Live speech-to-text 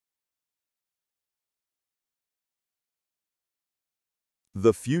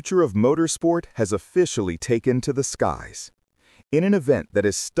The future of motorsport has officially taken to the skies. In an event that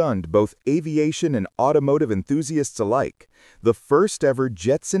has stunned both aviation and automotive enthusiasts alike, the first-ever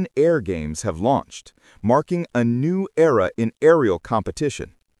Jetson Air Games have launched, marking a new era in aerial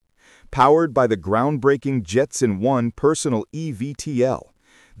competition. Powered by the groundbreaking Jetson One personal eVTOL,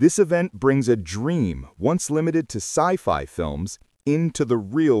 this event brings a dream once limited to sci-fi films into the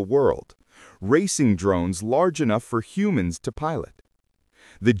real world, racing drones large enough for humans to pilot.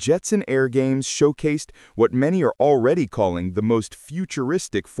 The Jetson Air Games showcased what many are already calling the most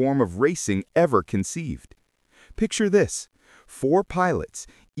futuristic form of racing ever conceived. Picture this: 4 pilots,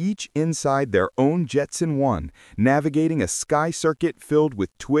 each inside their own Jetson One, navigating a sky circuit filled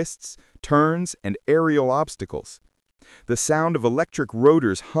with twists, turns, and aerial obstacles. The sound of electric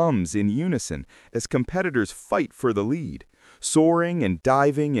rotors hums in unison as competitors fight for the lead, soaring and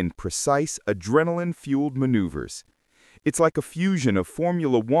diving in precise, adrenaline-fueled maneuvers. It's like a fusion of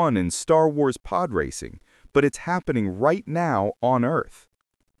Formula One and Star Wars Podracing, but it's happening right now on Earth.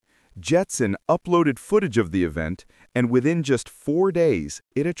 Jetson uploaded footage of the event, and within just 4 days,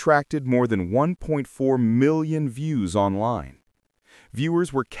 it attracted more than 1.4 million views online.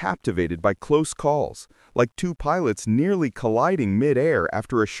 Viewers were captivated by close calls, like 2 pilots nearly colliding mid-air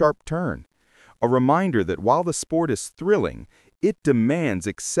after a sharp turn. A reminder that while the sport is thrilling, it demands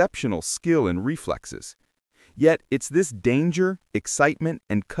exceptional skill and reflexes. Yet it's this danger, excitement,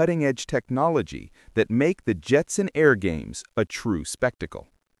 and cutting-edge technology that make the Jetson Air Games a true spectacle.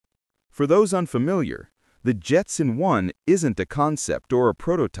 For those unfamiliar, the Jetson One isn't a concept or a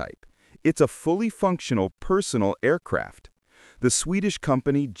prototype. It's a fully functional personal aircraft. The Swedish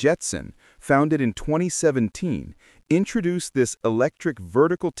company Jetson, founded in 2017, introduced this electric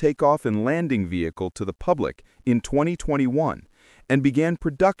vertical takeoff and landing vehicle to the public in 2021 and began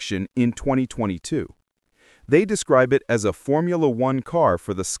production in 2022. They describe it as a Formula One car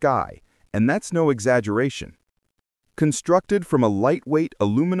for the sky, and that's no exaggeration. Constructed from a lightweight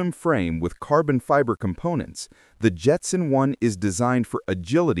aluminum frame with carbon fiber components, the Jetson One is designed for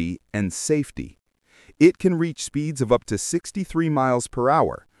agility and safety. It can reach speeds of up to 63 miles per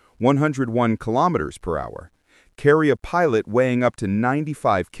hour, 101 kilometers per hour, carry a pilot weighing up to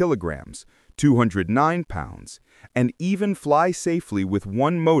 95 kilograms, 209 pounds, and even fly safely with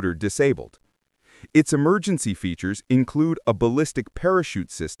one motor disabled. Its emergency features include a ballistic parachute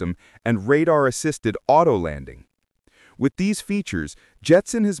system and radar-assisted auto-landing. With these features,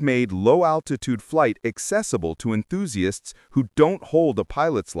 Jetson has made low-altitude flight accessible to enthusiasts who don't hold a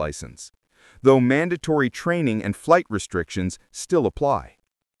pilot's license, though mandatory training and flight restrictions still apply.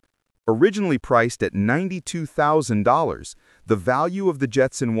 Originally priced at $92,000, the value of the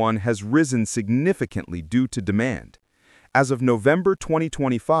Jetson One has risen significantly due to demand. As of November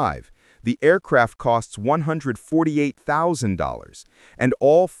 2025, the aircraft costs $148,000, and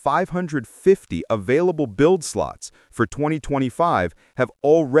all 550 available build slots for 2025 have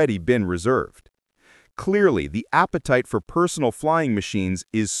already been reserved. Clearly, the appetite for personal flying machines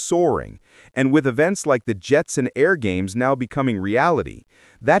is soaring, and with events like the Jetson Air Games now becoming reality,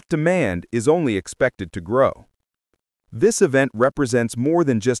 that demand is only expected to grow. This event represents more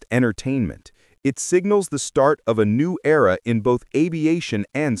than just entertainment. It signals the start of a new era in both aviation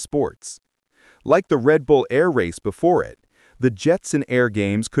and sports. Like the Red Bull Air Race before it, the Jetson Air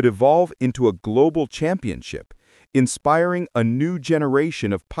Games could evolve into a global championship, inspiring a new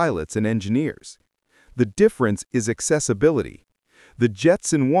generation of pilots and engineers. The difference is accessibility. The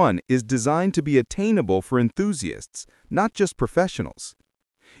Jetson One is designed to be attainable for enthusiasts, not just professionals.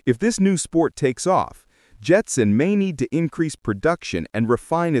 If this new sport takes off, Jetson may need to increase production and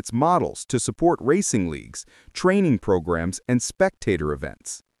refine its models to support racing leagues, training programs, and spectator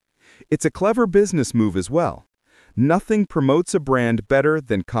events. It's a clever business move as well. Nothing promotes a brand better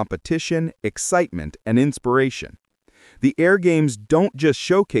than competition, excitement, and inspiration. The Air Games don't just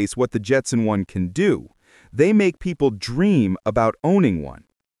showcase what the Jetson One can do, they make people dream about owning one.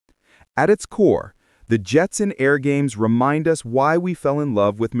 At its core, the Jetson Air Games remind us why we fell in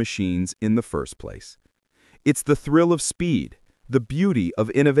love with machines in the first place. It's the thrill of speed, the beauty of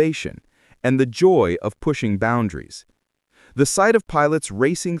innovation, and the joy of pushing boundaries. The sight of pilots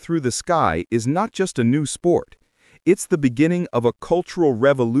racing through the sky is not just a new sport, it's the beginning of a cultural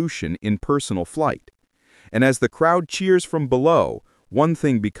revolution in personal flight. And as the crowd cheers from below, one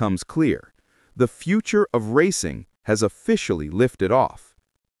thing becomes clear: the future of racing has officially lifted off.